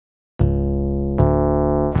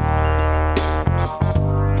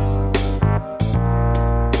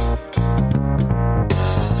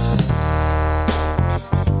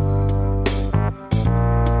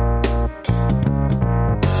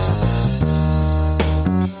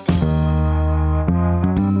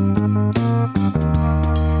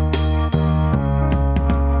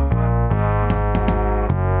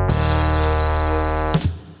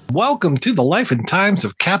Welcome to the Life and Times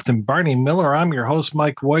of Captain Barney Miller. I'm your host,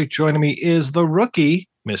 Mike White. Joining me is the rookie,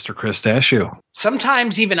 Mr. Chris Dashew.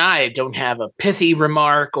 Sometimes even I don't have a pithy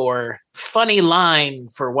remark or funny line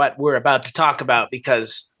for what we're about to talk about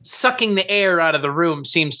because sucking the air out of the room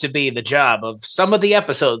seems to be the job of some of the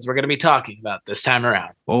episodes we're going to be talking about this time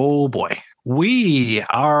around. Oh, boy. We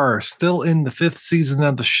are still in the 5th season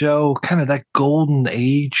of the show, kind of that golden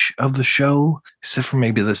age of the show, except for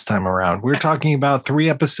maybe this time around. We're talking about 3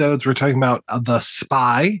 episodes. We're talking about The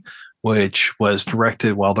Spy, which was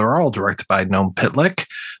directed, well, they're all directed by Noam Pitlick.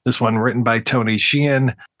 This one written by Tony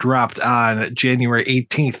Sheehan, dropped on January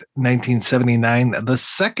 18th, 1979. The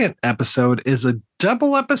second episode is a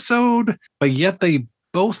double episode, but yet they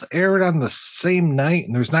both aired on the same night,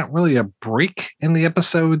 and there's not really a break in the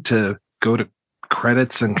episode to go to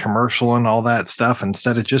credits and commercial and all that stuff.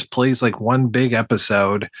 Instead, it just plays like one big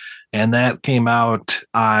episode. And that came out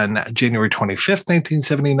on January 25th,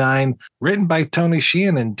 1979, written by Tony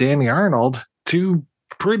Sheehan and Danny Arnold, 2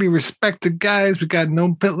 pretty respected guys. We got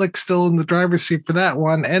Noam Pitlick still in the driver's seat for that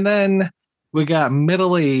one. And then we got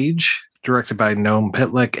Middle Age, directed by Noam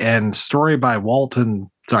Pitlick, and story by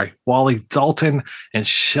Wally Dalton and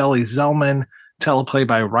Shelley Zellman. Teleplay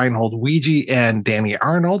by Reinhold Weege and Danny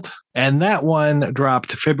Arnold. And that one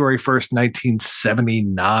dropped February 1st,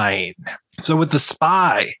 1979. So with The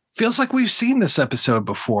Spy, feels like we've seen this episode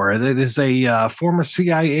before. It is a former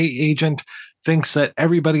CIA agent, thinks that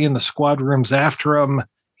everybody in the squad room's after him.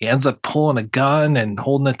 He ends up pulling a gun and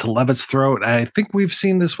holding it to Levitt's throat. I think we've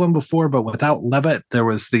seen this one before, but without Levitt, there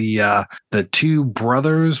was the 2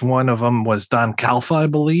 brothers. One of them was Don Calfa, I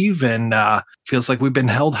believe, and feels like we've been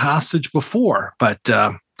held hostage before. But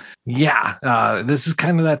this is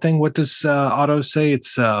kind of that thing. What does Otto say?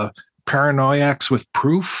 It's paranoiacs with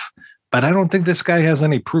proof, but I don't think this guy has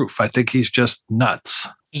any proof. I think he's just nuts.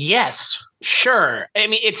 Yes, sure. I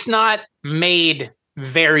mean, it's not made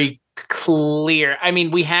very clear. I mean,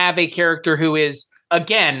 we have a character who is,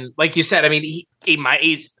 again, like you said, I mean,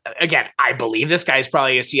 he's again, I believe this guy's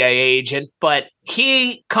probably a CIA agent, but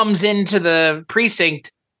he comes into the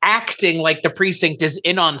precinct acting like the precinct is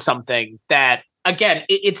in on something that, again,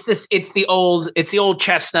 it's the old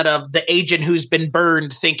chestnut of the agent who's been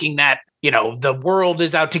burned thinking that, the world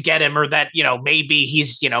is out to get him, or that, maybe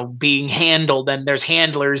he's, being handled and there's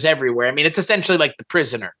handlers everywhere. I mean, it's essentially like The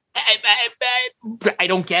Prisoner. I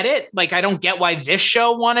don't get it. Like, I don't get why this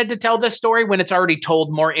show wanted to tell this story when it's already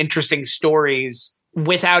told more interesting stories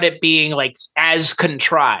without it being like as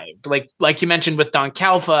contrived. Like you mentioned with Don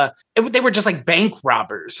Calfa, they were just like bank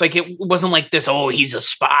robbers. Like, it wasn't like this, oh, he's a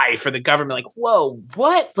spy for the government. Like, whoa,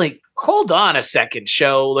 what? Like, hold on a second,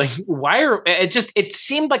 show. Like, it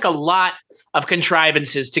seemed like a lot of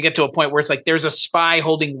contrivances to get to a point where it's like there's a spy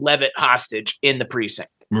holding Levitt hostage in the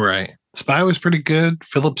precinct. Right. Spy was pretty good.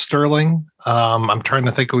 Philip Sterling. I'm trying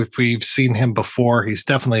to think if we've seen him before. He's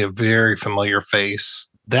definitely a very familiar face.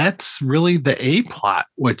 That's really the A plot,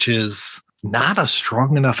 which is not a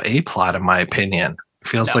strong enough A plot, in my opinion. It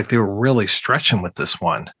feels like they were really stretching with this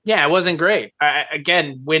one. Yeah, it wasn't great.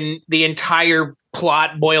 Again, when the entire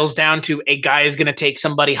plot boils down to a guy is going to take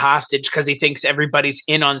somebody hostage because he thinks everybody's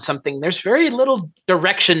in on something, there's very little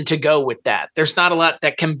direction to go with that. There's not a lot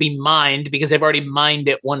that can be mined because they've already mined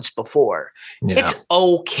it once before. Yeah. It's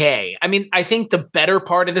okay. I mean, I think the better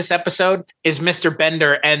part of this episode is Mr.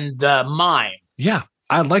 Bender and the mine. Yeah,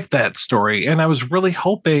 I like that story. And I was really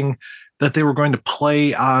hoping that they were going to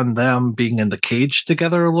play on them being in the cage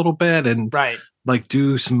together a little bit and like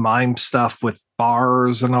do some mime stuff with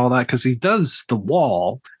bars and all that, because he does the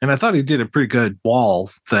wall, and I thought he did a pretty good wall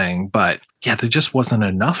thing, but yeah, there just wasn't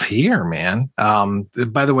enough here, man.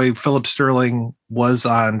 By the way, Philip Sterling was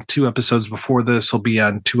on 2 episodes before this. He'll be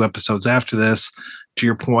on 2 episodes after this. To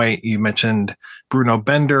your point, you mentioned Bruno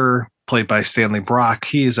Bender, played by Stanley Brock.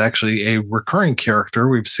 He is actually a recurring character.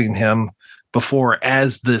 We've seen him before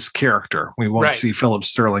as this character. We won't see Philip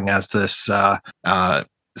Sterling as this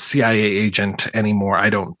CIA agent anymore, I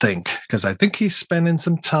don't think, because I think he's spending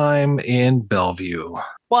some time in Bellevue.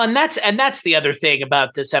 Well, and that's the other thing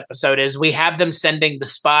about this episode is we have them sending the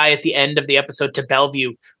spy at the end of the episode to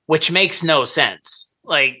Bellevue, which makes no sense.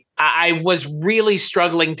 Like, I was really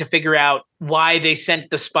struggling to figure out why they sent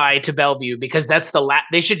the spy to Bellevue, because that's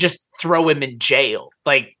they should just throw him in jail.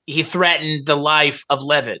 Like, he threatened the life of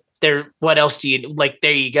Levitt. What else do you like?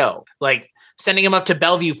 There you go. Like, sending him up to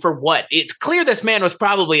Bellevue for what? It's clear this man was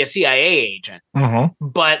probably a CIA agent,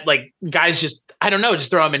 but like, guys just, I don't know,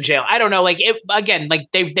 just throw him in jail. I don't know. Like, again,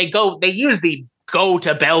 like they use the go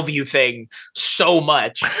to Bellevue thing so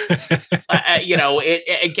much.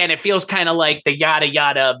 It feels kind of like the yada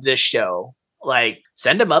yada of this show. Like,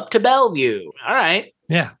 send him up to Bellevue. All right.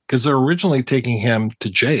 Yeah, because they're originally taking him to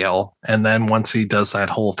jail. And then once he does that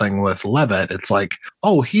whole thing with Levitt, it's like,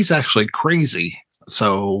 oh, he's actually crazy.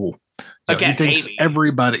 So Again, he thinks maybe.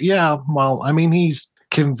 everybody. Yeah, well, I mean, he's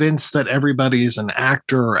convinced that everybody is an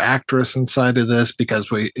actor or actress inside of this because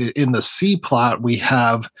in the C plot, we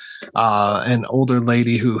have an older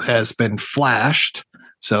lady who has been flashed.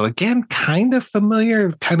 So again, kind of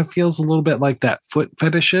familiar, kind of feels a little bit like that foot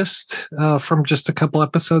fetishist from just a couple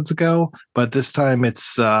episodes ago. But this time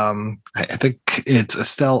it's, I think it's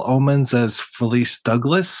Estelle Omens as Felice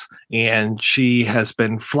Douglas, and she has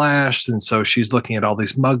been flashed. And so she's looking at all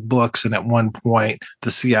these mug books. And at one point,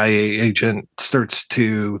 the CIA agent starts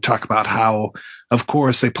to talk about how, of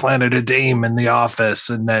course, they planted a dame in the office,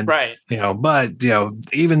 and then, right. But,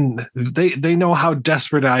 even they know how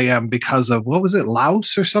desperate I am because of, what was it,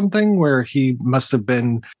 Laos or something, where he must have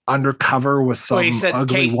been undercover with some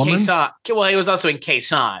ugly woman. Well, he was also in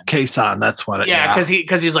Khe-Sanh. Khe-Sanh, that's what it is. Yeah,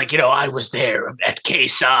 because he's like, I was there at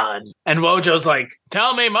Khe-Sanh. And Wojo's like,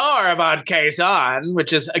 tell me more about Khe-Sanh,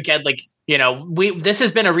 which is, again, like, this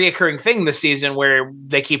has been a reoccurring thing this season where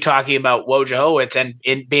they keep talking about Wojo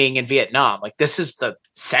and being in Vietnam. Like, this is the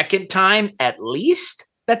second time at least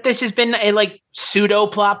that this has been a like pseudo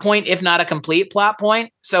plot point, if not a complete plot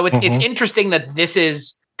point. So it's interesting that this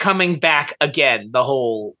is coming back again, the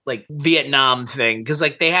whole like Vietnam thing, because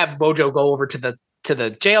like they have Wojo go over to the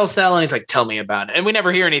jail cell and he's like, tell me about it. And we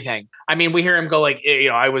never hear anything. I mean, we hear him go like,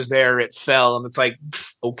 I was there, it fell. And it's like,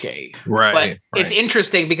 okay. Right. But it's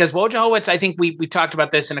interesting because Wojo, I think we talked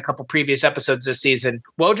about this in a couple previous episodes this season.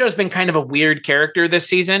 Wojo's been kind of a weird character this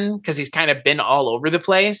season because he's kind of been all over the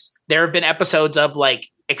place. There have been episodes of like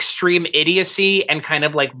extreme idiocy and kind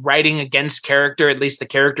of like writing against character, at least the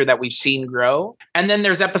character that we've seen grow. And then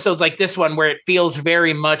there's episodes like this one where it feels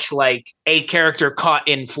very much like a character caught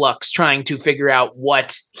in flux, trying to figure out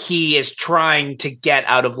what he is trying to get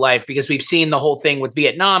out of life, because we've seen the whole thing with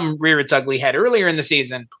Vietnam rear its ugly head earlier in the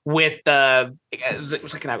season with it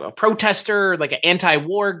was like a protester, like an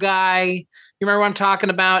anti-war guy. You remember what I'm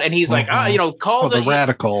talking about? And he's like, call the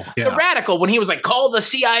radical. Yeah. The radical, when he was like, call the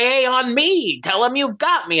CIA on me. Tell them you've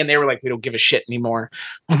got me. And they were like, we don't give a shit anymore.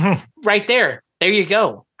 Right there. There you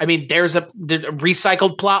go. I mean, there's a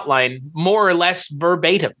recycled plot line, more or less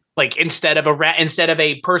verbatim. Like instead of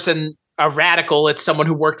a person, a radical, it's someone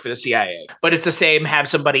who worked for the CIA. But it's the same, have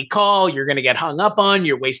somebody call, you're going to get hung up on,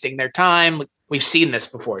 you're wasting their time. We've seen this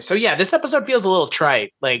before. So yeah, this episode feels a little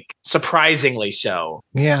trite, like surprisingly so.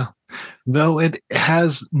 Yeah. Though it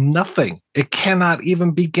has nothing. It cannot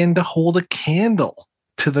even begin to hold a candle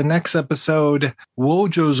to the next episode,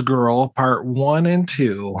 Wojo's Girl, part 1 and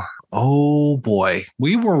 2. Oh boy,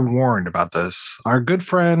 we were warned about this. Our good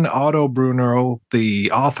friend Otto Bruno, the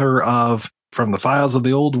author of From the Files of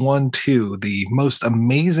the Old One 2, the most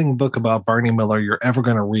amazing book about Barney Miller you're ever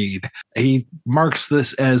going to read, he marks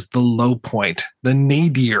this as the low point, the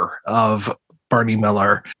nadir of Barney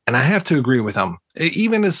Miller. And I have to agree with him.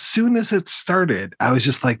 Even as soon as it started, I was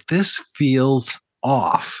just like, this feels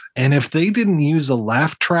off. And if they didn't use a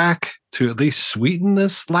laugh track to at least sweeten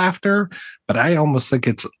this laughter, but I almost think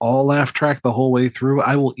it's all laugh track the whole way through,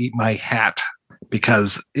 I will eat my hat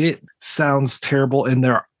because it sounds terrible. And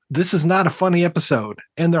this is not a funny episode.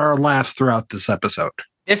 And there are laughs throughout this episode.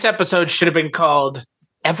 This episode should have been called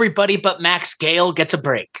Everybody But Max Gale Gets a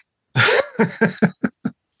Break.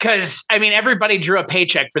 Because, I mean, everybody drew a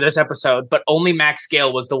paycheck for this episode, but only Max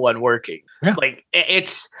Gale was the one working. Yeah. Like,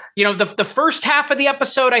 it's, the first half of the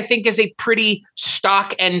episode, I think, is a pretty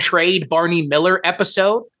stock and trade Barney Miller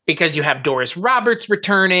episode, because you have Doris Roberts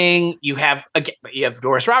returning. You have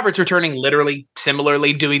Doris Roberts returning, literally,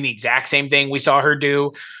 similarly, doing the exact same thing we saw her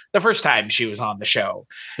do the first time she was on the show.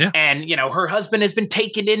 Yeah. And, her husband has been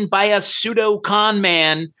taken in by a pseudo con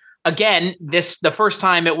man. Again, the first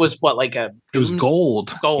time it was it was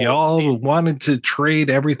gold. Y'all wanted to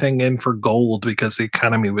trade everything in for gold because the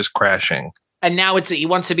economy was crashing. And now he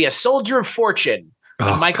wants to be a soldier of fortune.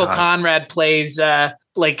 Michael Conrad plays a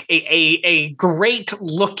great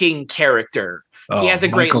looking character. He has a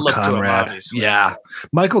great look to him, obviously. Yeah.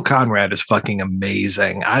 Michael Conrad is fucking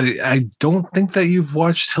amazing. I don't think that you've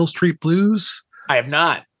watched Hill Street Blues. I have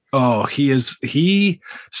not. Oh, he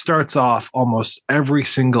starts off almost every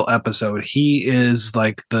single episode. He is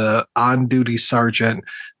like the on-duty sergeant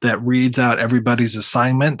that reads out everybody's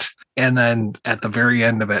assignment. And then at the very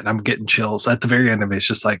end of it, I'm getting chills. At the very end of it, it's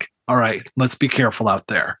just like, all right, let's be careful out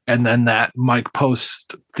there. And then that Mike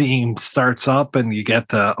Post theme starts up and you get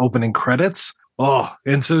the opening credits. Oh,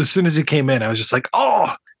 and so as soon as he came in, I was just like,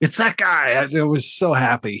 oh, it's that guy. I was so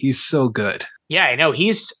happy. He's so good. Yeah, I know.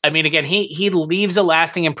 Again, he leaves a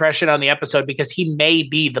lasting impression on the episode because he may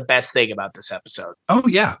be the best thing about this episode. Oh,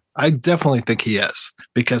 yeah. I definitely think he is.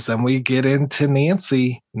 Because then we get into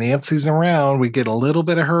Nancy. Nancy's around. We get a little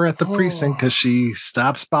bit of her at the precinct because she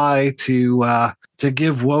stops by to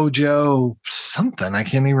give Wojo something. I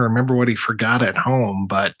can't even remember what he forgot at home,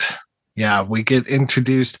 but yeah, we get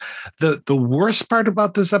introduced. The worst part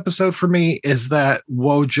about this episode for me is that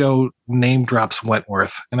Wojo name drops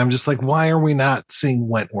Wentworth. And I'm just like, why are we not seeing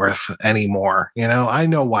Wentworth anymore? You know, I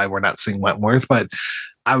know why we're not seeing Wentworth, but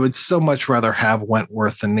I would so much rather have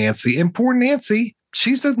Wentworth than Nancy. And poor Nancy,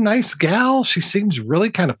 she's a nice gal. She seems really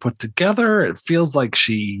kind of put together. It feels like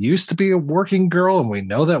she used to be a working girl. And we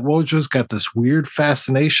know that Wojo's got this weird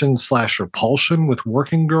fascination / repulsion with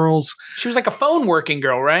working girls. She was like a phone working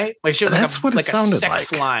girl, right? Like she was That's what it sounded a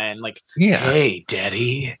sex like. line. Like, yeah. Hey,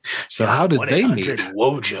 daddy. So how did they meet?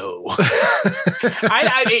 Wojo.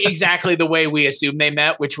 I exactly the way we assumed they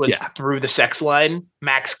met, which was through the sex line.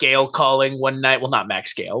 Max Gale calling one night. Well, not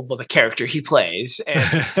Max Gale, but the character he plays,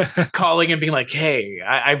 and calling and being like, hey,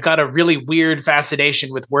 I've got a really weird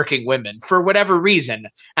fascination with working women for whatever reason.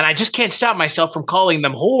 And I just can't stop myself from calling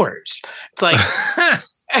them whores. It's like,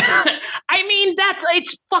 I mean,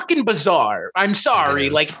 it's fucking bizarre. I'm sorry.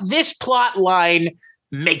 Like this plot line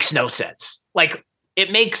makes no sense. Like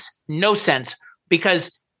it makes no sense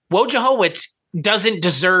because Wojciechowicz doesn't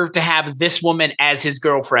deserve to have this woman as his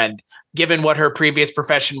girlfriend, given what her previous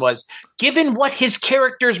profession was, given what his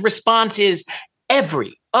character's response is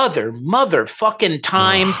every other motherfucking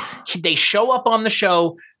time they show up on the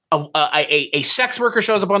show. A sex worker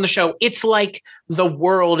shows up on the show. It's like the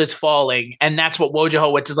world is falling. And that's what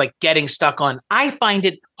Wojciechowicz is like getting stuck on. I find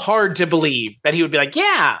it hard to believe that he would be like,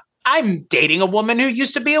 yeah, I'm dating a woman who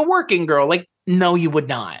used to be a working girl. Like, no, you would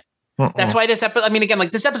not. That's why this episode, I mean, again, like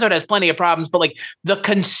this episode has plenty of problems, but like the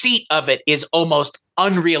conceit of it is almost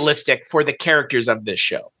unrealistic for the characters of this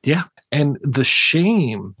show. Yeah. And the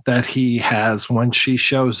shame that he has when she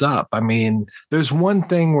shows up. I mean, there's one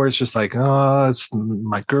thing where it's just like, oh, it's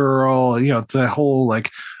my girl. You know, it's a whole like,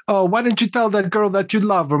 oh, why didn't you tell that girl that you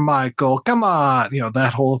love her, Michael? Come on. You know,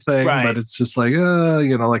 that whole thing. Right. But it's just like,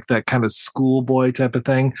 you know, like that kind of schoolboy type of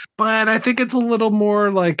thing. But I think it's a little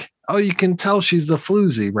more like, oh, you can tell she's a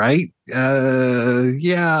floozy, right?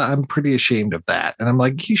 Yeah, I'm pretty ashamed of that. And I'm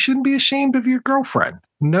like, you shouldn't be ashamed of your girlfriend.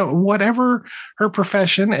 No, whatever her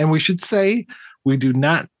profession. And we should say, we do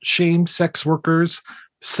not shame sex workers.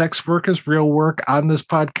 Sex work is real work on this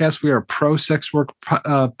podcast. We are a pro sex work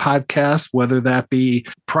podcast, whether that be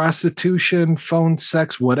prostitution, phone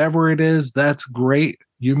sex, whatever it is, that's great.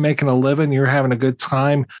 You're making a living. You're having a good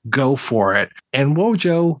time. Go for it. And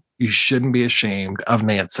Wojo, you shouldn't be ashamed of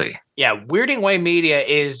Nancy. Yeah, Weirding Way Media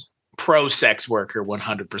is pro sex worker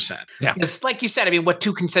 100%. Yeah. It's like you said, I mean, what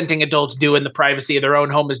two consenting adults do in the privacy of their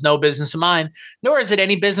own home is no business of mine, nor is it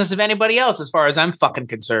any business of anybody else as far as I'm fucking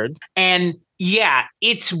concerned. And yeah,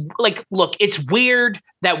 it's like, look, it's weird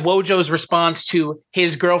that Wojo's response to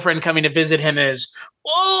his girlfriend coming to visit him is,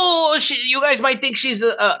 oh, you guys might think she's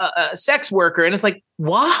a sex worker. And it's like,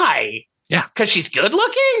 why? Yeah. Because she's good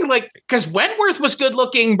looking? Like, because Wentworth was good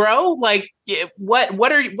looking, bro. Like,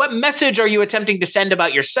 what message are you attempting to send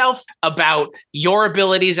about yourself, about your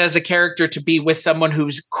abilities as a character to be with someone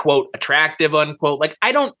who's, quote, attractive, unquote? Like,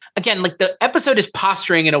 again, like the episode is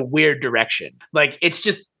posturing in a weird direction. Like, it's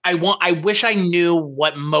just, I wish I knew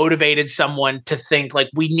what motivated someone to think like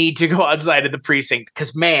we need to go outside of the precinct.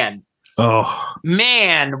 Because man,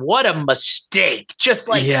 what a mistake. Just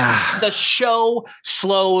like the show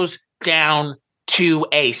slows down to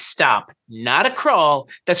a stop, not a crawl.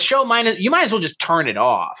 That show you might as well just turn it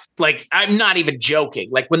off. Like, I'm not even joking.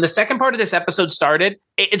 Like when the second part of this episode started,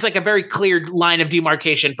 it's like a very clear line of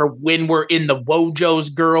demarcation for when we're in the Wojo's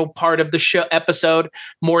girl part of the show episode,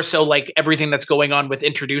 more so like everything that's going on with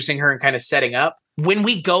introducing her and kind of setting up. When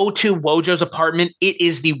we go to Wojo's apartment, it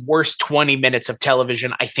is the worst 20 minutes of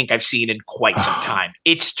television I think I've seen in quite some time.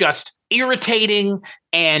 It's just irritating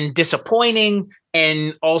and disappointing,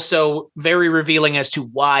 and also very revealing as to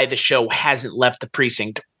why the show hasn't left the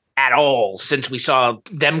precinct at all since we saw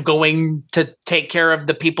them going to take care of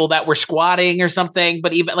the people that were squatting or something.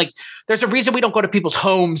 But even like, there's a reason we don't go to people's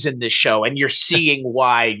homes in this show, and you're seeing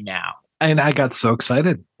why now. And I got so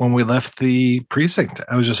excited when we left the precinct.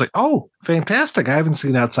 I was just like, oh, fantastic. I haven't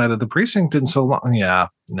seen outside of the precinct in so long. Yeah,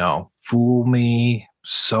 no, fool me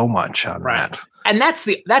so much on that. And that's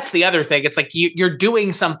the other thing. It's like you're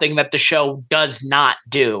doing something that the show does not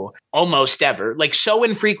do almost ever. Like so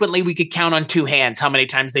infrequently, we could count on two hands how many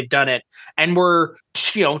times they've done it. And we're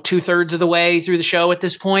 2/3 of the way through the show at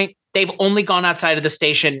this point. they've only gone outside of the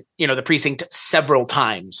station, the precinct several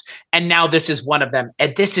times. And now this is one of them.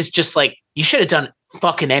 And this is just like, you should have done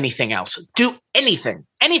fucking anything else. Do anything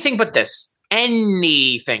but this.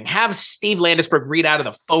 Anything. Have Steve Landisberg read out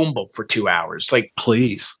of the phone book for 2 hours. Like,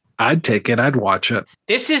 please. I'd take it. I'd watch it.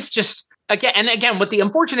 This is just, again, what the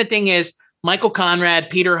unfortunate thing is, Michael Conrad,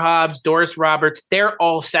 Peter Hobbs, Doris Roberts, they're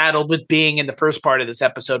all saddled with being in the first part of this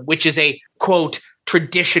episode, which is a, quote,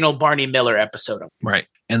 traditional Barney Miller episode. Right.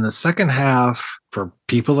 And the second half, for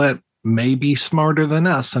people that may be smarter than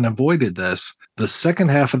us and avoided this, the second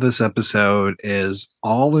half of this episode is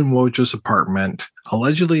all in Wojo's apartment.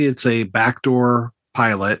 Allegedly, it's a backdoor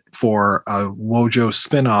pilot for a Wojo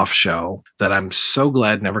spinoff show that I'm so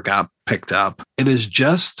glad never got picked up. It is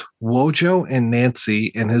just Wojo and Nancy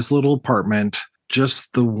in his little apartment,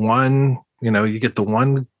 just the one, you get the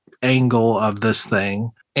one angle of this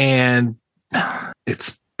thing. And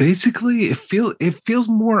it's basically, it feels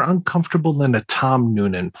more uncomfortable than a Tom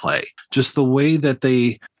Noonan play. Just the way that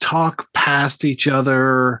they talk past each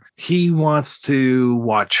other. He wants to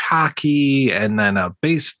watch hockey and then a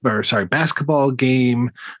basketball game.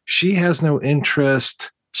 She has no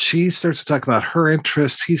interest. She starts to talk about her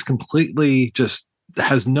interests. He's completely just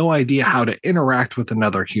has no idea how to interact with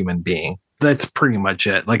another human being. That's pretty much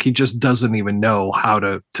it. Like, he just doesn't even know how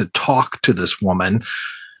to talk to this woman.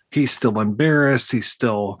 He's still embarrassed. He's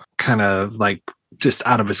still kind of like just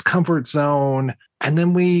out of his comfort zone. And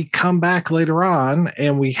then we come back later on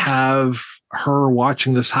and we have her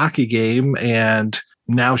watching this hockey game, and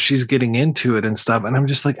now she's getting into it and stuff. And I'm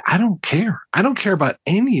just like, I don't care. I don't care about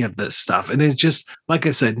any of this stuff. And it's just, like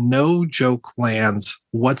I said, no joke lands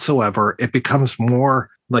whatsoever. It becomes more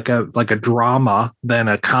like a drama than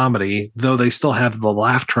a comedy, though they still have the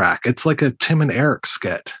laugh track. It's like a Tim and Eric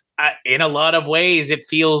skit. In a lot of ways, it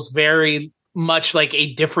feels very much like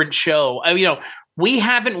a different show. We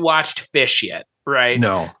haven't watched Fish yet, right?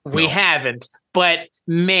 No. We haven't. But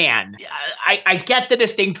man, I get the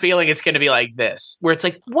distinct feeling it's going to be like this, where it's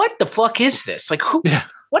like, what the fuck is this? Like, who? Yeah.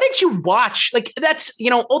 What did you watch? Like, that's,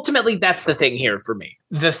 ultimately, that's the thing here for me.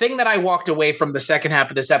 The thing that I walked away from the second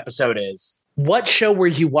half of this episode is, what show were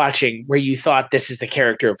you watching where you thought this is the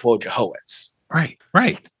character of Wojo-Howitz?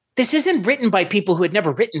 Right. This isn't written by people who had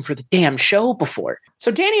never written for the damn show before.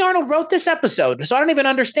 So Danny Arnold wrote this episode, so I don't even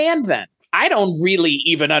understand then. I don't really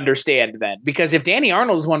even understand then, because if Danny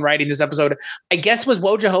Arnold is the one writing this episode, I guess was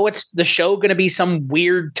Wojo-Howitz the show going to be some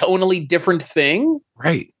weird, tonally different thing?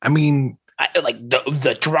 Right. I mean, like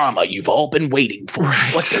the drama you've all been waiting for.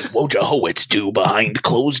 Right. What does Wojo-Howitz do behind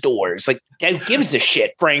closed doors? Like, who gives a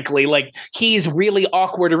shit, frankly? Like, he's really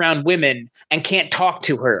awkward around women and can't talk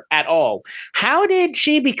to her at all. How did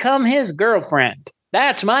she become his girlfriend?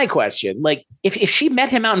 That's my question. Like, if she met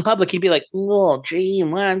him out in public, he'd be like, oh, gee,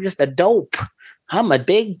 well, I'm just a dope. I'm a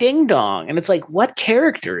big ding dong. And it's like, what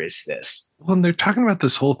character is this? Well, and they're talking about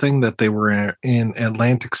this whole thing that they were in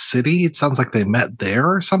Atlantic City. It sounds like they met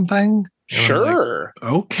there or something. Sure.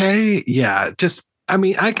 Like, okay. Yeah. Just, I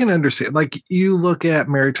mean, I can understand. Like, you look at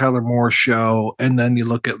Mary Tyler Moore's show, and then you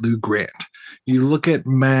look at Lou Grant. You look at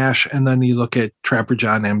MASH, and then you look at Trapper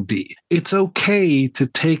John MD. It's okay to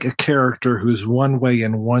take a character who's one way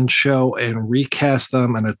in one show and recast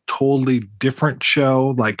them in a totally different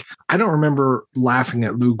show. Like, I don't remember laughing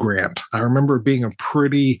at Lou Grant. I remember it being a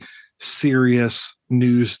pretty serious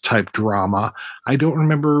news type drama. I don't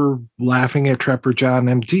remember laughing at Trapper John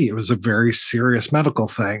MD. It was a very serious medical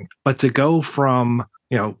thing. But to go from,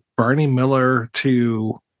 Barney Miller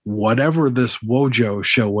to whatever this Wojo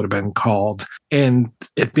show would have been called, and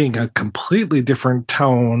it being a completely different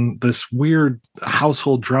tone, this weird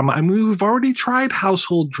household drama. I mean, we've already tried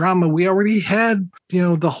household drama. We already had,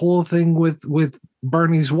 the whole thing with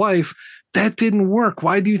Barney's wife. That didn't work.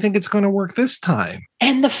 Why do you think it's going to work this time?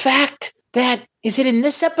 And the fact that, is it in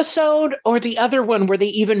this episode or the other one where they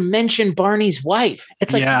even mention Barney's wife?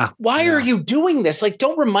 It's like, why are you doing this? Like,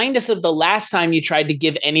 don't remind us of the last time you tried to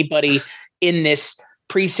give anybody in this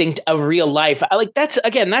precinct a real life. That's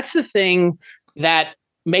the thing that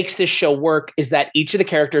makes this show work, is that each of the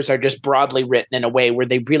characters are just broadly written in a way where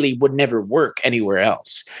they really would never work anywhere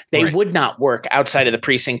else. They would not work outside of the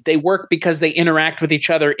precinct. They work because they interact with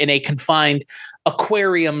each other in a confined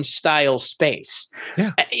aquarium style space.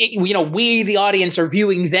 Yeah. We, the audience, are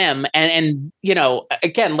viewing them and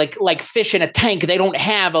again, like fish in a tank, they don't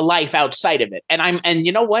have a life outside of it. And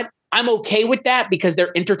you know what? I'm okay with that, because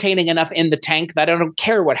they're entertaining enough in the tank that I don't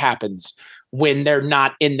care what happens when they're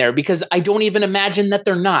not in there, because I don't even imagine that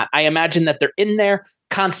they're not. I imagine that they're in there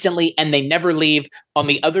constantly and they never leave. On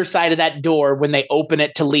the other side of that door, when they open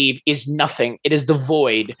it to leave, is nothing. It is the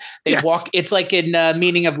void. They walk. It's like in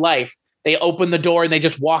Meaning of Life. they open the door and they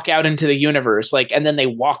just walk out into the universe, like, and then they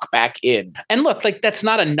walk back in. And look, like, that's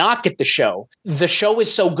not a knock at the show. The show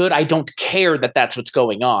is so good, I don't care that that's what's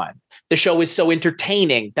going on. The show is so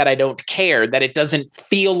entertaining that I don't care, that it doesn't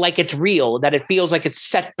feel like it's real, that it feels like it's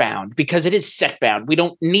set bound, because it is set bound. We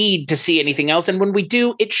don't need to see anything else. And when we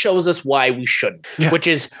do, it shows us why we shouldn't, which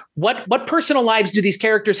is what personal lives do these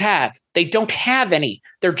characters have? They don't have any.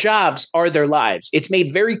 Their jobs are their lives. It's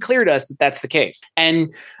made very clear to us that that's the case.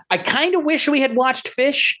 And I kind of wish we had watched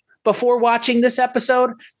Fish before watching this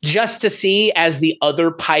episode, just to see, as the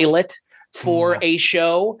other pilot for a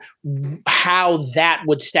show, how that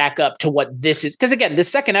would stack up to what this is. Because again, the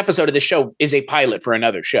second episode of the show is a pilot for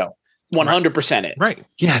another show. 100% is. Right.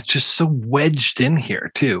 Yeah, it's just so wedged in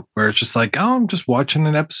here too, where it's just like, oh, I'm just watching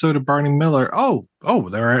an episode of Barney Miller. Oh,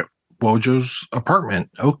 they're at Wojo's apartment.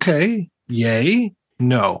 Okay. Yay.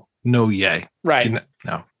 No, yay. Right.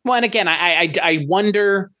 No. Well, and again, I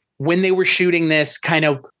wonder, when they were shooting this, kind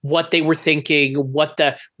of what they were thinking, what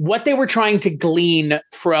they were trying to glean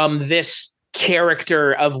from this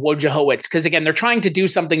character of Wojo-centered. Because again, they're trying to do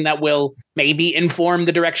something that will maybe inform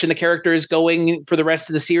the direction the character is going for the rest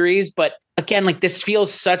of the series. But again, like, this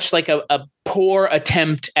feels such like a poor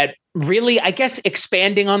attempt at really, I guess,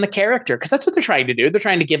 expanding on the character, because that's what they're trying to do. They're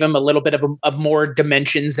trying to give him a little bit of more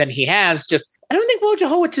dimensions than he has. Just, I don't think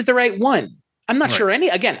Wojo-centered is the right one. I'm not sure any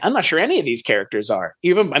of these characters are.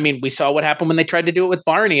 Even, I mean, we saw what happened when they tried to do it with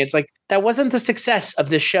Barney. It's like, that wasn't the success of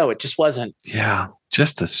this show. It just wasn't. Yeah.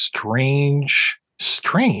 Just a strange.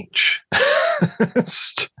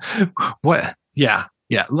 What? Yeah.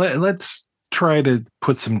 Yeah. Let's try to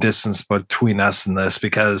put some distance between us and this,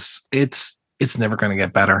 because it's never going to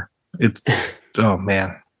get better. Oh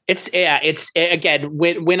man. It's again,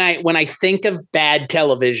 when I think of bad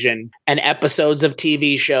television and episodes of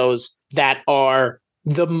TV shows that are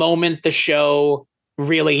the moment the show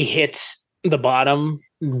really hits the bottom,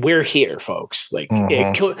 we're here, folks. Like,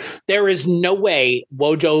 there is no way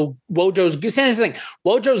Wojo's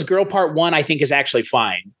girl part 1, I think, is actually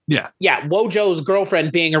fine. Yeah. Wojo's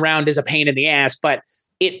girlfriend being around is a pain in the ass, but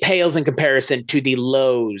it pales in comparison to the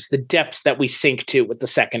lows, the depths that we sink to with the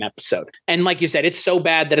second episode. And like you said, it's so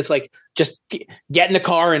bad that it's like, just get in the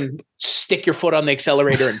car and stick your foot on the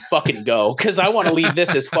accelerator and fucking go. Because I want to leave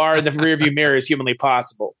this as far in the rearview mirror as humanly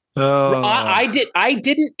possible. I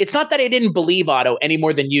didn't. It's not that I didn't believe Otto any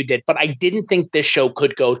more than you did, but I didn't think this show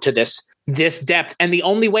could go to this depth. And the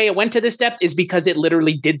only way it went to this depth is because it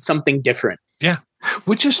literally did something different. Yeah.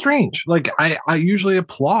 Which is strange. Like, I usually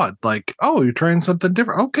applaud, like, oh, you're trying something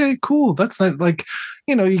different. Okay, cool. That's not like,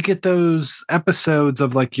 you get those episodes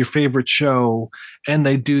of like your favorite show, and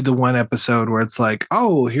they do the one episode where it's like,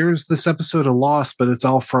 oh, here's this episode of Lost, but it's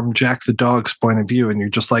all from Jack the Dog's point of view. And you're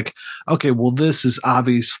just like, okay, well, this is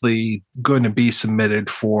obviously going to be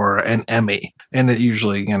submitted for an Emmy. And it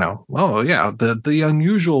usually, oh yeah, the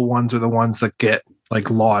unusual ones are the ones that get like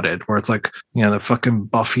lauded, where it's like, the fucking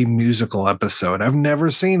Buffy musical episode. I've never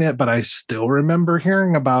seen it, but I still remember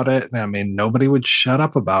hearing about it. And I mean, nobody would shut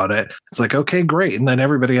up about it. It's like, okay, great. And then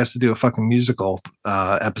everybody has to do a fucking musical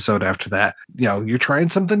episode after that. You're trying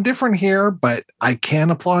something different here, but I cannot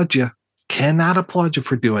applaud you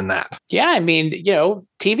for doing that. Yeah, I mean,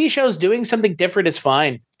 TV shows doing something different is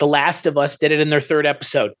fine. The Last of Us did it in their third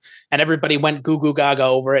episode, and everybody went goo goo gaga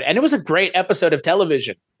over it. And it was a great episode of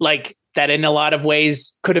television, like that in a lot of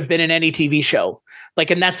ways could have been in any TV show.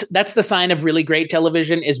 Like, and that's the sign of really great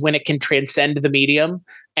television, is when it can transcend the medium.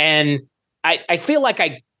 And I feel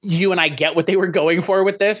like you and I get what they were going for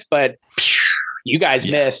with this, but you guys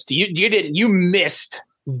missed. You missed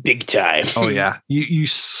big time. Oh yeah. You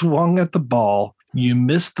swung at the ball, you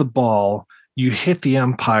missed the ball, you hit the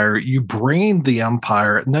umpire, you brained the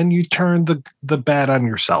umpire, and then you turned the bat on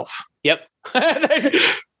yourself. Yep.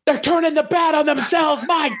 They're turning the bat on themselves.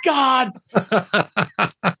 My God.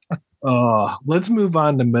 Let's move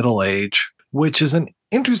on to Middle Age, which is an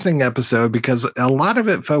interesting episode because a lot of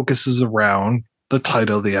it focuses around the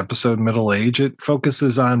title of the episode, Middle Age. It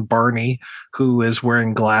focuses on Barney, who is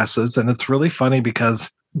wearing glasses. And it's really funny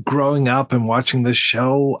because growing up and watching this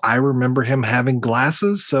show, I remember him having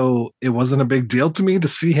glasses. So it wasn't a big deal to me to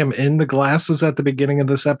see him in the glasses at the beginning of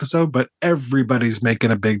this episode, but everybody's making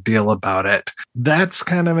a big deal about it. That's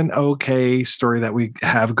kind of an okay story that we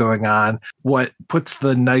have going on. What puts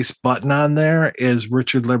the nice button on there is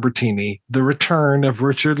Richard Libertini, the return of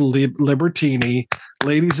Richard Libertini.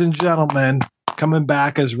 Ladies and gentlemen, coming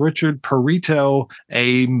back as Richard Perito,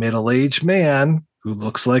 a middle-aged man who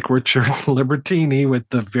looks like Richard Libertini with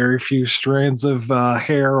the very few strands of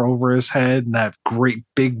hair over his head and that great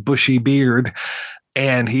big bushy beard.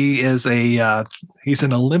 And he is he's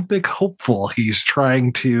an Olympic hopeful. He's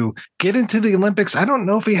trying to get into the Olympics. I don't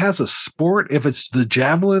know if he has a sport, if it's the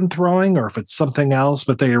javelin throwing or if it's something else,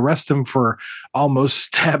 but they arrest him for almost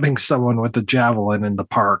stabbing someone with a javelin in the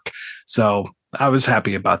park. So I was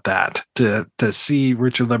happy about that, to see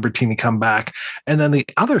Richard Lambertini come back. And then the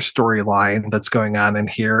other storyline that's going on in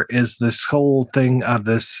here is this whole thing of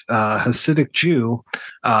this Hasidic Jew,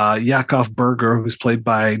 Yaakov Berger, who's played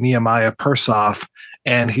by Nehemiah Persoff,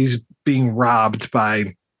 and he's being robbed by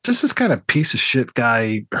just this kind of piece of shit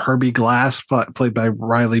guy, Herbie Glass, played by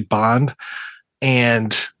Riley Bond.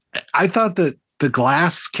 And I thought that the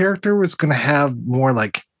Glass character was going to have more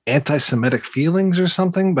like anti-Semitic feelings or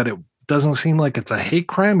something, but it doesn't seem like it's a hate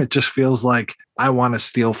crime. It just feels like I want to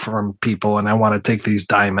steal from people and I want to take these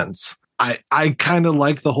diamonds. I kind of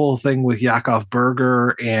like the whole thing with Yaakov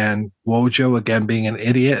Berger and Wojo again being an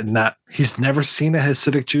idiot and not, he's never seen a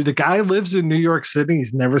Hasidic Jew. The guy lives in New York City.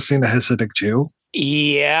 He's never seen a Hasidic Jew.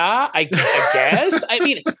 Yeah, I guess. I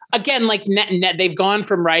mean, again, like they've gone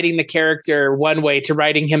from writing the character one way to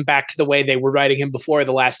writing him back to the way they were writing him before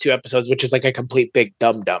the last two episodes, which is like a complete big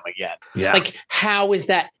dum-dum again. Yeah. Like, how is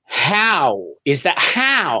that? How is that?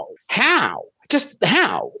 How? Just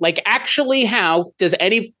how? Like, actually, how does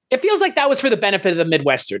any... It feels like that was for the benefit of the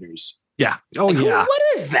Midwesterners. Yeah. Oh, like, yeah. What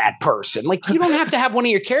is that person? Like, you don't have to have one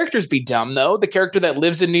of your characters be dumb, though. The character that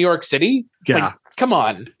lives in New York City. Yeah. Like, come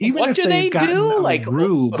on. Even what do they do? Like,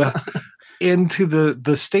 Rube into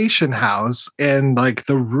the station house, and like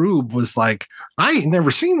the Rube was like, I ain't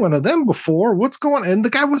never seen one of them before. What's going on? And the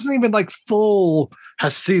guy wasn't even like full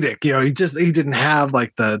Hasidic. You know, he didn't have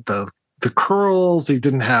like the curls. He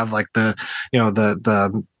didn't have like the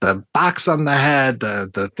box on the head,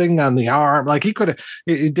 the thing on the arm. Like he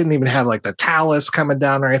didn't even have like the talus coming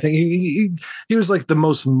down or anything. He was like the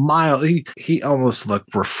most mild. He almost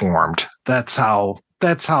looked reformed. That's how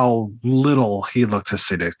little he looked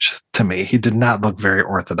Hasidic to me. He did not look very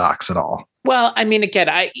Orthodox at all. Well, I mean, again,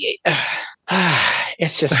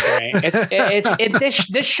 it's just great.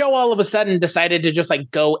 This show all of a sudden decided to just like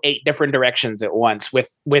go 8 different directions at once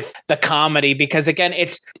with the comedy, because again,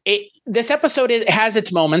 this episode has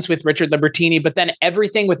its moments with Richard Lambertini, but then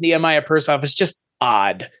everything with Nehemiah Persoff is just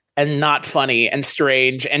odd and not funny and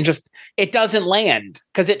strange, and just it doesn't land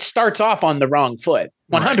because it starts off on the wrong foot.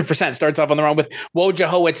 100% starts off on the wrong with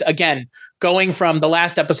Wojo-centered again, going from the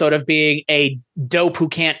last episode of being a dope who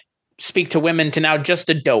can't speak to women to now just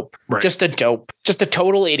a dope, just a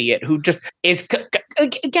total idiot who just is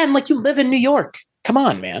again, like, you live in New York. Come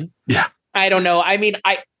on, man. Yeah. I don't know. I mean,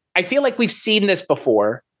 I feel like we've seen this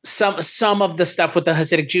before. Some of the stuff with the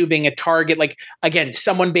Hasidic Jew being a target, like again,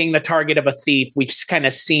 someone being the target of a thief. We've kind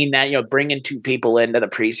of seen that, you know, bringing 2 people into the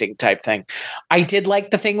precinct type thing. I did like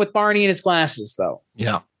the thing with Barney and his glasses though.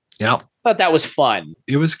 Yeah. Yeah. Thought that was fun.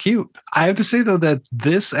 It was cute. I have to say though, that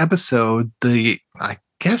this episode, I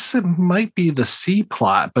guess it might be the C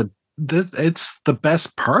plot, but it's the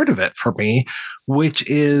best part of it for me, which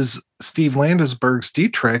is Steve Landesberg's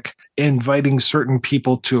Dietrich inviting certain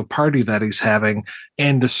people to a party that he's having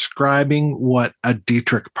and describing what a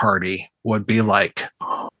Dietrich party would be like.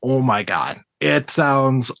 Oh my God. It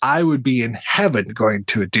sounds, I would be in heaven going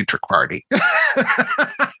to a Dietrich party.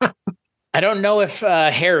 I don't know if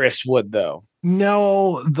Harris would though.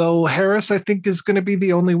 No, though Harris, I think, is going to be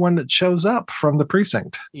the only one that shows up from the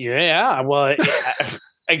precinct. Yeah, well,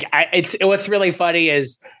 it's what's really funny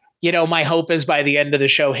is, you know, my hope is by the end of the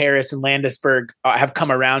show, Harris and Landesberg have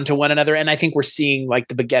come around to one another, and I think we're seeing like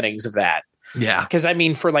the beginnings of that. Yeah, because I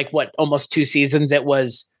mean, for like almost 2 seasons, it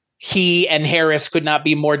was he and Harris could not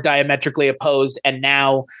be more diametrically opposed, and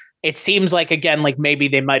now it seems like again, like maybe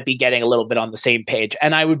they might be getting a little bit on the same page,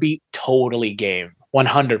 and I would be totally game,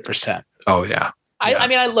 100%. Oh, yeah. I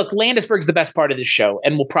mean, look, Landesberg's the best part of this show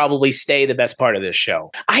and will probably stay the best part of this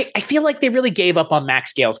show. I feel like they really gave up on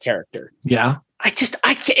Max Gale's character. Yeah. It's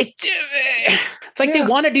like they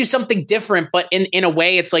want to do something different, but in a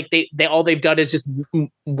way, it's like they all they've done is just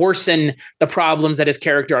worsen the problems that his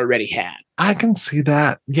character already had. I can see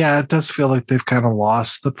that. Yeah, it does feel like they've kind of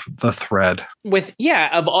lost the thread.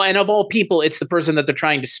 Of all people, it's the person that they're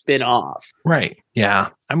trying to spin off. Right. Yeah.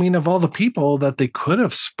 I mean, of all the people that they could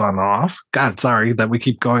have spun off, God, sorry that we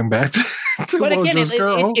keep going back to but again,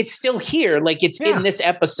 girl. It's still here. Like it's in this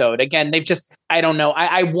episode. Again, they've just, I don't know.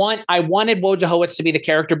 I wanted Wojo-centered to be the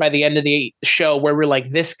character by the end of the show where we're like,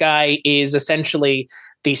 this guy is essentially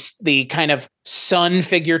the kind of son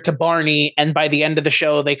figure to Barney. And by the end of the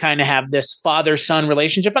show, they kind of have this father-son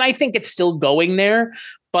relationship. And I think it's still going there.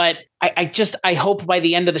 But I hope by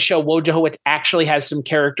the end of the show, Wojo actually has some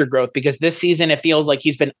character growth, because this season it feels like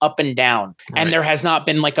he's been up and down, and there hasn't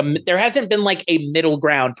been like a middle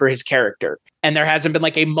ground for his character, and there hasn't been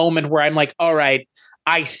like a moment where I'm like, all right,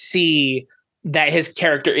 I see that his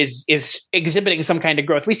character is exhibiting some kind of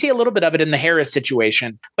growth. We see a little bit of it in the Harris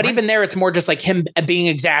situation, but even there, it's more just like him being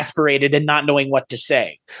exasperated and not knowing what to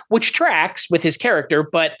say, which tracks with his character.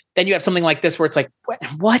 But then you have something like this where it's like,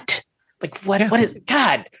 what? Like, what is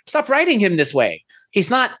God? Stop writing him this way.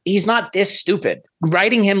 He's not this stupid.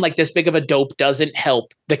 Writing him like this big of a dope doesn't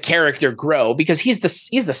help the character grow, because he's the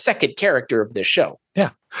second character of this show.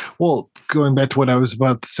 Yeah. Well, going back to what I was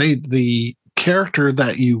about to say, the character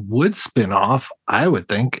that you would spin off, I would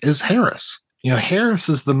think, is Harris. Harris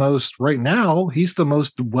is right now, he's the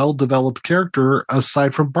most well-developed character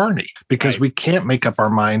aside from Barney, because we can't make up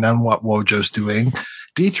our mind on what Wojo's doing.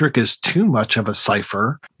 Dietrich is too much of a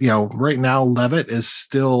cipher. Right now, Levitt is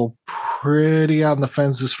still pretty on the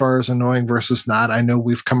fence as far as annoying versus not. I know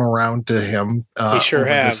we've come around to him over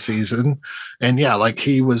this season. And yeah, like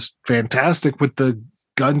he was fantastic with the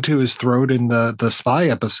gun to his throat in the spy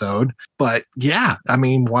episode. But yeah, I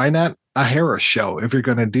mean, why not a Harris show if you're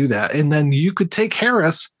going to do that? And then you could take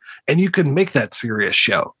Harris and you could make that serious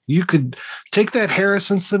show. You could take that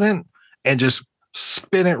Harris incident and just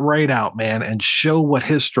spin it right out, man, and show what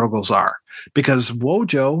his struggles are, because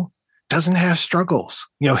Wojo doesn't have struggles.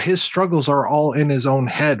 His struggles are all in his own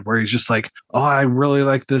head, where he's just like, oh, I really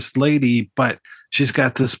like this lady, but she's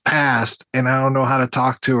got this past and I don't know how to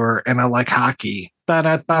talk to her, and I like hockey.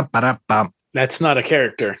 That's not a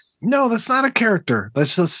character. No, that's not a character.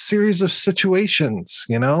 That's a series of situations,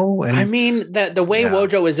 And I mean, the way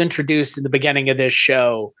Wojo is introduced in the beginning of this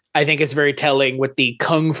show, I think is very telling, with the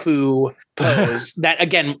kung fu pose that,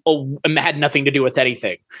 again, had nothing to do with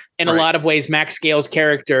anything. In a lot of ways, Max Scale's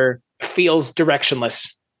character feels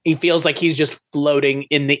directionless. He feels like he's just floating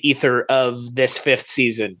in the ether of this fifth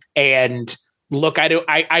season. And look,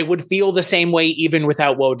 I would feel the same way even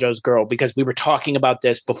without Wojo's girl, because we were talking about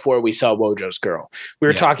this before we saw Wojo's girl. We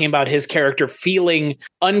were talking about his character feeling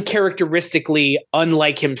uncharacteristically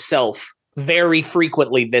unlike himself very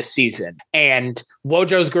frequently this season, and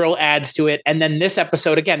Wojo's girl adds to it. And then this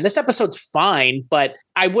episode's fine, but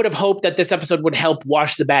I would have hoped that this episode would help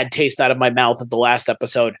wash the bad taste out of my mouth of the last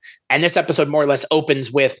episode. And this episode more or less opens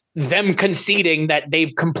with them conceding that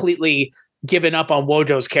they've completely given up on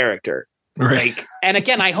Wojo's character. Right. And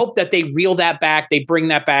again, I hope that they reel that back, they bring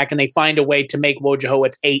that back, and they find a way to make Wojo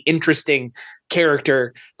a interesting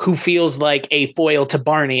character who feels like a foil to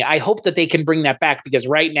Barney. I hope that they can bring that back, because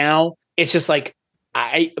right now it's just like,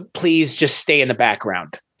 please just stay in the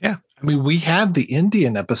background. Yeah. I mean, we had the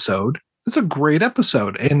Indian episode. It's a great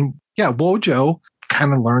episode. And yeah, Wojo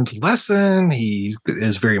kind of learns a lesson. He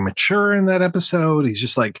is very mature in that episode. He's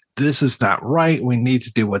just like, this is not right. We need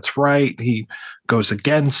to do what's right. He goes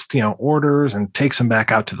against, orders and takes him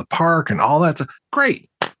back out to the park and all that's great.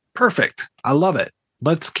 Perfect. I love it.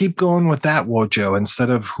 Let's keep going with that Wojo instead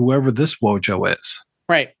of whoever this Wojo is.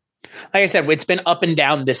 Right. Like I said, it's been up and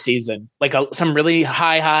down this season, like some really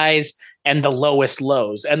high highs and the lowest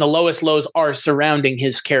lows. And the lowest lows are surrounding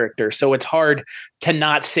his character. So it's hard to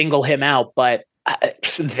not single him out, but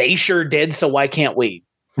they sure did. So why can't we?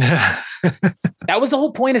 That was the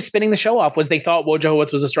whole point of spinning the show off, was they thought Wojo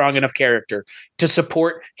was a strong enough character to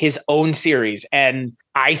support his own series. And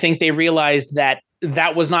I think they realized that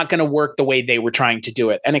was not going to work the way they were trying to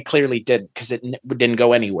do it. And it clearly didn't, because it didn't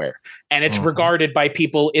go anywhere. And it's regarded by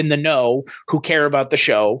people in the know who care about the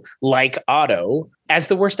show, like Otto, as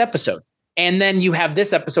the worst episode. And then you have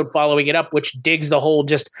this episode following it up, which digs the hole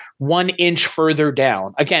just 1 inch further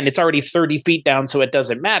down. Again, it's already 30 feet down, so it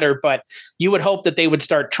doesn't matter. But you would hope that they would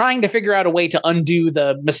start trying to figure out a way to undo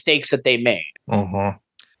the mistakes that they made. Mm-hmm.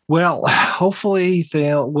 Well, hopefully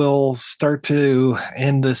we'll start to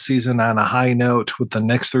end this season on a high note with the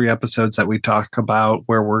next 3 episodes that we talk about,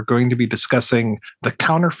 where we're going to be discussing The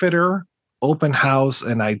Counterfeiter, Open House,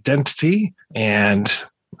 and Identity. And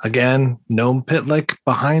again, Noam Pitlick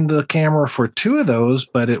behind the camera for 2 of those,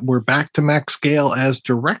 but we're back to Max Scale as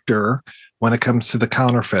director when it comes to The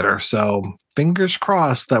Counterfeiter. So fingers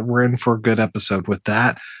crossed that we're in for a good episode with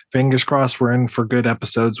that. Fingers crossed we're in for good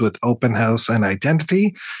episodes with Open House and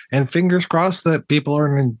Identity. And fingers crossed that people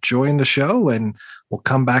are enjoying the show and will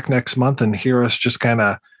come back next month and hear us just kind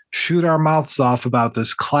of shoot our mouths off about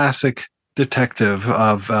this classic detective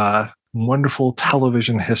of wonderful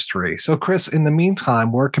television history. So, Chris, in the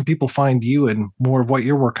meantime, where can people find you and more of what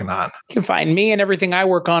you're working on? You can find me and everything I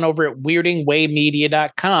work on over at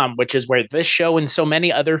weirdingwaymedia.com, which is where this show and so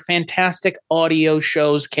many other fantastic audio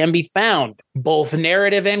shows can be found, both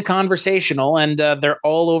narrative and conversational. And they're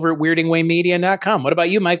all over at weirdingwaymedia.com. What about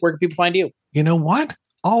you, Mike? Where can people find you? You know what?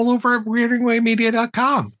 All over at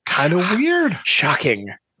weirdingwaymedia.com. Kind of weird. Shocking.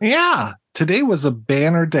 Yeah. Today was a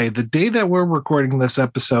banner day. The day that we're recording this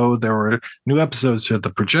episode, there were new episodes of The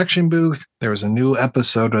Projection Booth. There was a new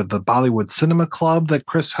episode of the Bollywood Cinema Club that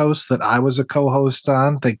Chris hosts that I was a co-host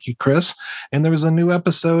on. Thank you, Chris. And there was a new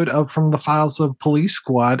episode of From the Files of Police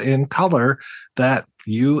Squad in color that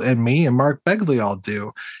you and me and Mark Begley all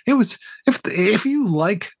do. It was, if you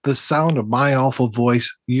like the sound of my awful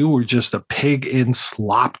voice, you were just a pig in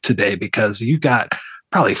slop today because you got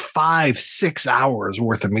probably 5-6 hours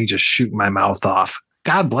worth of me just shooting my mouth off.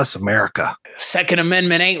 God bless America. Second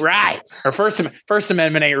Amendment ain't right. Or First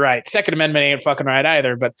Amendment ain't right. Second Amendment ain't fucking right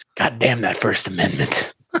either. But goddamn that First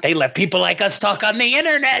Amendment. They let people like us talk on the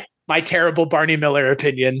internet. My terrible Barney Miller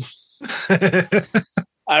opinions.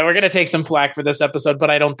 We're going to take some flack for this episode, but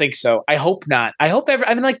I don't think so. I hope not. I hope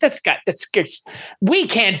we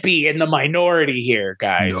can't be in the minority here,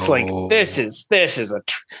 guys. No. Like this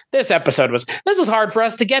episode was hard for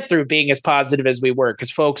us to get through being as positive as we were because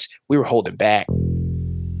folks, we were holding back.